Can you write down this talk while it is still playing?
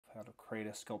how to create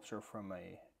a sculpture from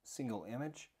a single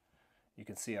image. You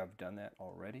can see I've done that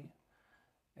already,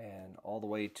 and all the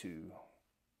way to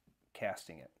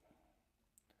casting it.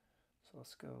 So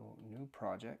let's go new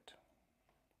project.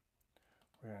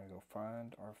 We're going to go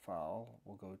find our file.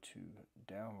 We'll go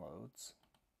to downloads.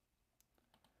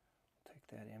 Take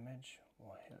that image.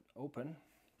 We'll hit open.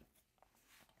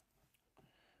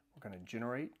 We're going to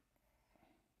generate.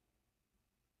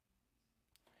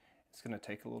 It's going to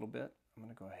take a little bit. I'm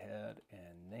going to go ahead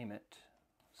and name it.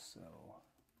 So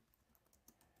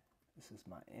this is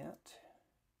my aunt.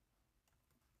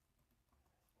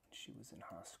 She was in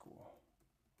high school.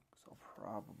 So I'll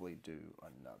probably do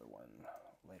another one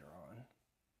later on.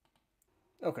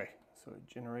 Okay, so it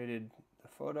generated the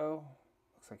photo.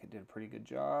 Looks like it did a pretty good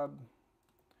job.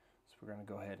 So we're going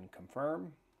to go ahead and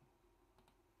confirm.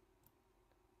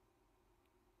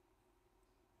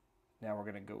 Now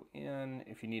we're going to go in.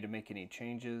 If you need to make any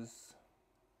changes,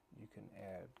 you can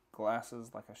add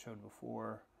glasses like I showed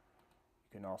before.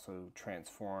 You can also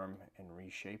transform and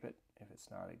reshape it if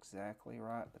it's not exactly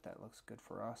right, but that looks good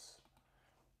for us.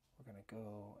 We're going to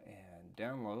go and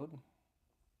download.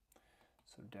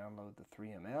 So download the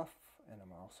 3MF, and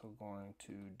I'm also going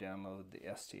to download the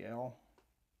STL.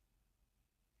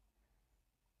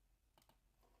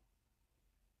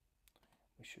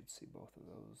 We should see both of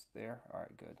those there. All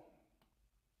right, good.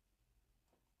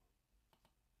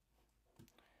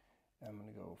 I'm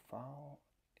going to go File,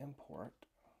 Import.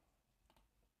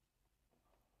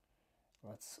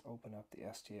 Let's open up the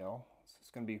STL. So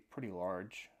it's going to be pretty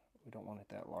large. We don't want it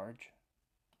that large.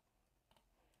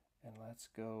 And let's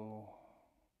go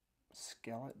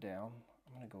scale it down.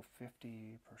 I'm going to go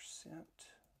 50%.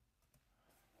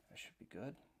 That should be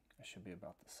good. That should be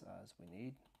about the size we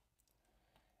need.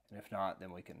 And if not,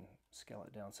 then we can scale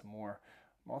it down some more.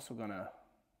 I'm also going to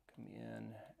come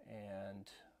in and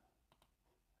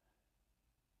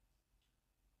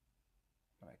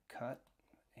I'm going to cut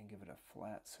and give it a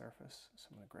flat surface. So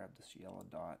I'm going to grab this yellow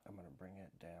dot. I'm going to bring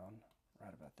it down.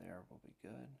 Right about there will be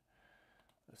good.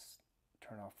 Let's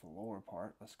turn off the lower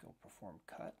part. Let's go perform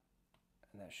cut.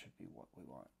 And that should be what we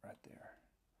want right there.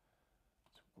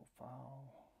 So we'll go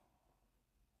File,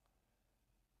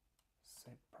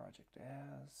 Save Project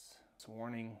As. It's a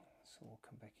warning, so we'll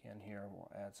come back in here.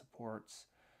 We'll add supports,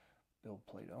 build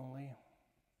plate only.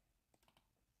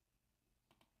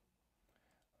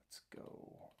 Let's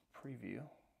go preview.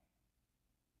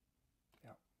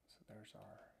 Yep, so there's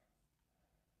our,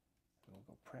 and we'll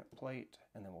go print plate,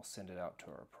 and then we'll send it out to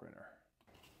our printer.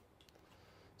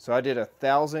 So I did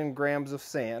 1,000 grams of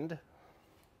sand,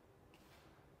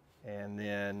 and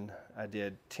then I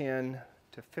did 10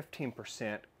 to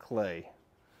 15% clay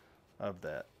of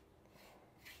that.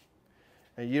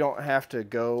 And you don't have to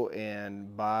go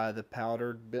and buy the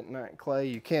powdered bentonite clay.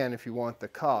 You can if you want. The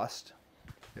cost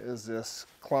is this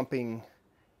clumping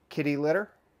kitty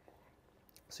litter.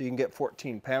 So you can get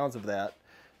 14 pounds of that,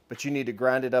 but you need to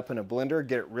grind it up in a blender,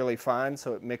 get it really fine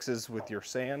so it mixes with your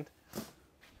sand.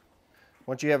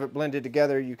 Once you have it blended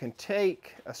together, you can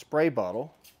take a spray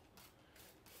bottle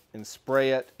and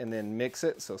spray it and then mix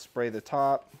it. So spray the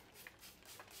top.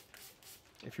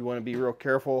 If you want to be real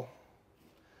careful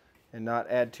and not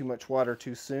add too much water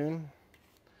too soon.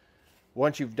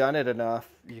 Once you've done it enough,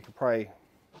 you can probably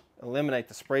eliminate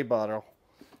the spray bottle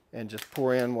and just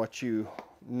pour in what you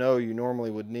know you normally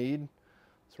would need.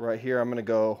 So right here I'm going to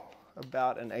go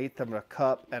about 1/8 of a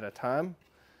cup at a time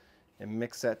and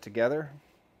mix that together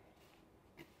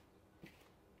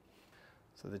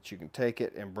so that you can take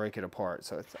it and break it apart.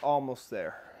 So it's almost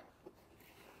there.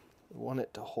 We want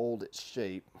it to hold its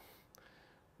shape,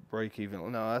 break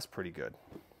even. No, that's pretty good,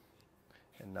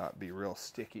 and not be real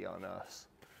sticky on us.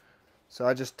 So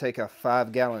I just take a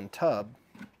 5-gallon tub.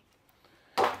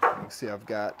 You can see I've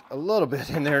got a little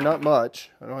bit in there, not much.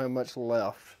 I don't have much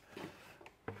left.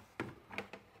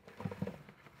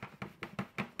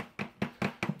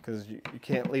 Because you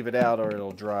can't leave it out or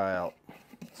it'll dry out.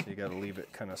 So you got to leave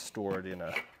it kind of stored in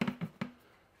a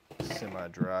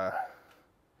semi-dry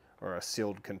or a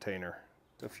sealed container.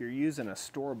 So if you're using a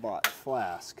store-bought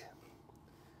flask,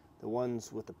 the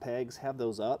ones with the pegs, have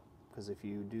those up, because if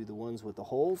you do the ones with the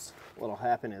holes, what'll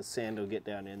happen is sand will get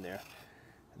down in there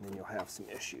and then you'll have some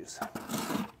issues.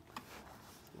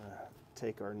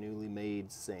 Take our newly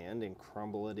made sand and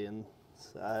crumble it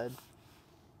inside.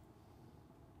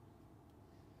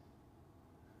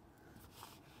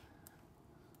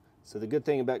 So the good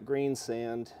thing about green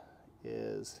sand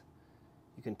is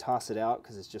you can toss it out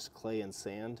because it's just clay and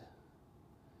sand.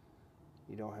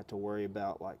 You don't have to worry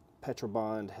about, like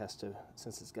Petrobond has to,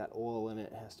 since it's got oil in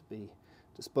it, it has to be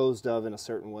disposed of in a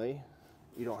certain way.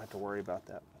 You don't have to worry about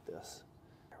that with this.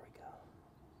 There we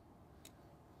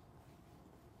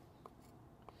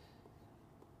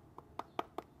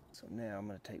So now I'm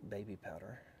going to take baby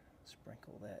powder,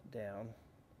 sprinkle that down.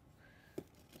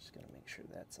 Just going to make sure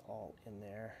that's all in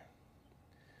there.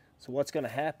 So what's going to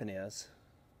happen is,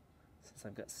 since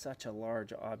I've got such a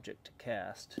large object to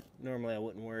cast, normally I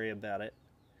wouldn't worry about it.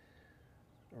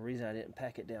 The reason I didn't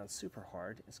pack it down super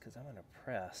hard is because I'm going to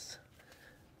press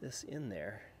this in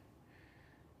there.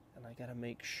 And I got to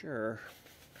make sure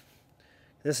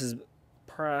this is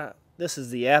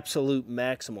the absolute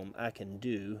maximum I can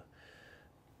do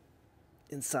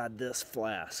inside this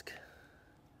flask.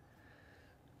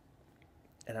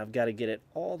 And I've got to get it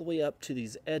all the way up to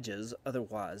these edges,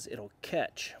 otherwise it'll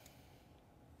catch.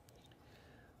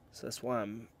 So that's why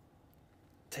I'm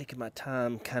taking my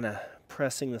time kind of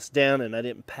pressing this down, and I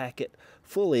didn't pack it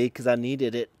fully because I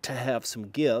needed it to have some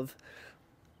give.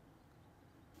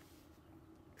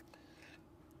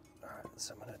 Alright,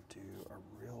 so I'm going to do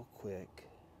a real quick,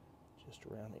 just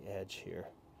around the edge here.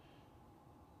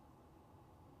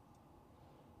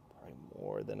 Probably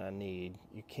more than I need.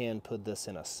 You can put this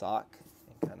in a sock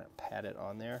and kind of pat it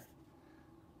on there.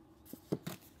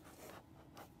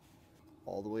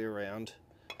 All the way around.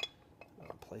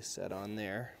 I'll place that on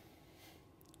there.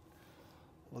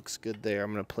 Looks good there.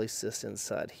 I'm going to place this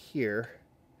inside here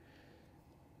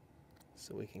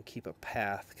so we can keep a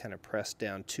path kind of pressed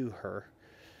down to her,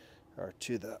 or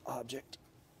to the object.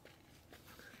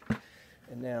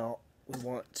 And now we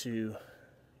want to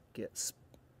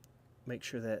make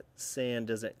sure that sand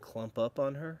doesn't clump up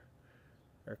on her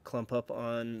or clump up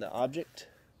on the object.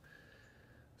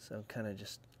 So I'm kind of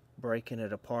just breaking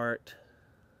it apart.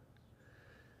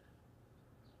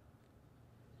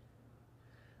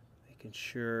 Making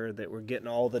sure that we're getting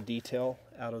all the detail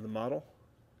out of the model.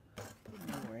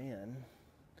 Put more in,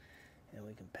 and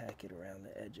we can pack it around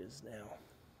the edges now.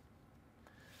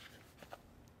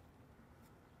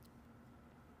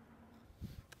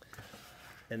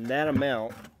 And that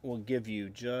amount will give you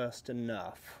just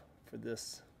enough for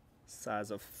this size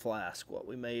of flask, what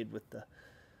we made with the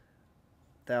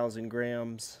 1,000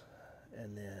 grams,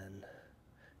 and then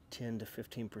 10 to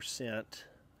 15%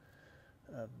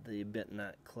 of the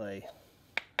bentonite clay.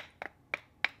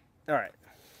 All right,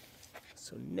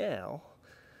 so now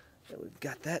that we've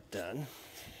got that done,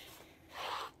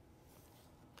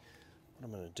 what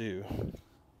I'm going to do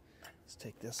is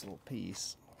take this little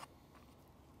piece,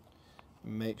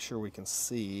 make sure we can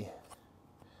see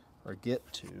or get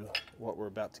to what we're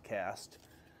about to cast.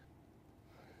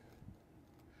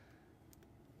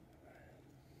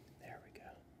 There we go.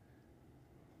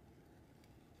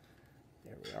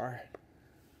 There we are.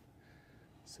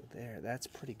 So there, that's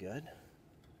pretty good.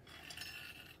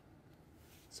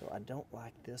 So I don't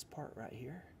like this part right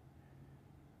here.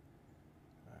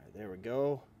 All right, there we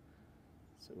go.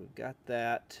 So we've got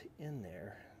that in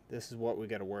there. This is what we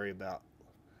got to worry about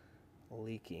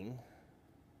leaking.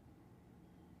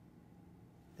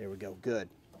 There we go. Good.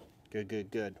 Good, good,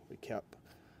 good. We kept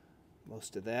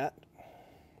most of that.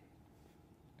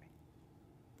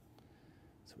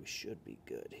 So we should be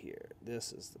good here.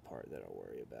 This is the part that I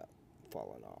worry about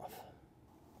falling off.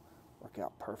 Work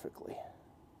out perfectly.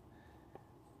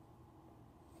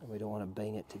 And we don't want to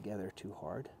bang it together too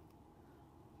hard.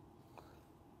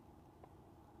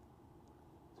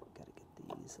 So we got to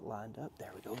get these lined up.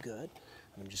 There we go, good.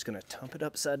 I'm just going to tump it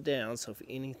upside down so if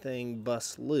anything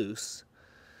busts loose,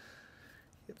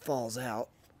 it falls out.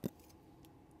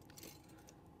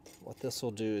 What this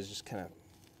will do is just kind of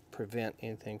prevent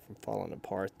anything from falling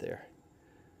apart there.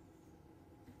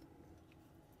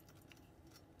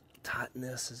 Tighten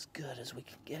this as good as we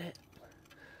can get it.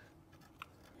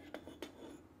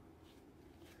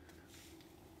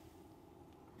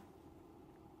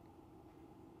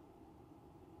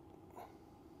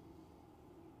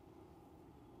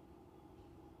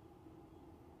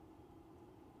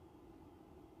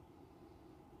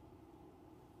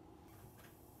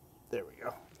 There we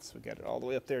go. So we got it all the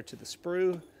way up there to the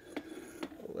sprue.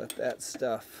 We'll let that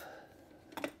stuff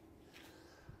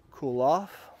cool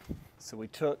off. So we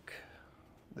took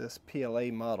this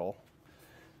PLA model.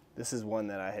 This is one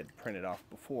that I had printed off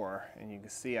before, and you can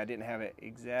see I didn't have it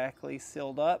exactly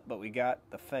sealed up, but we got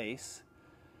the face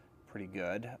pretty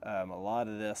good. A lot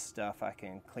of this stuff I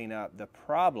can clean up. The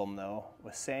problem though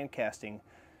with sand casting,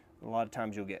 a lot of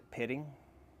times you'll get pitting.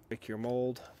 Break your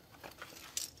mold.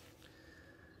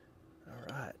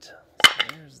 All right, so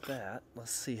there's that.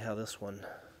 Let's see how this one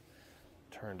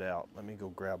turned out. Let me go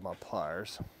grab my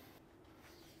pliers.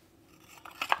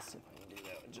 Let's see if I can do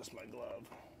that with just my glove.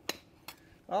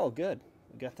 Oh, good.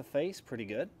 We got the face pretty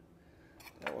good.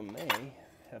 That one may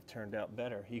have turned out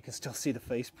better. You can still see the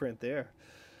face print there.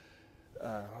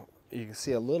 you can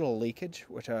see a little leakage,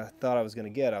 which I thought I was going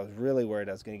to get. I was really worried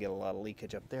I was going to get a lot of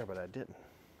leakage up there, but I didn't.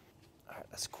 All right,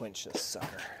 let's quench this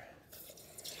sucker.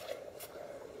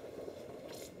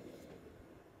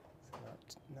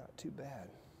 Not too bad.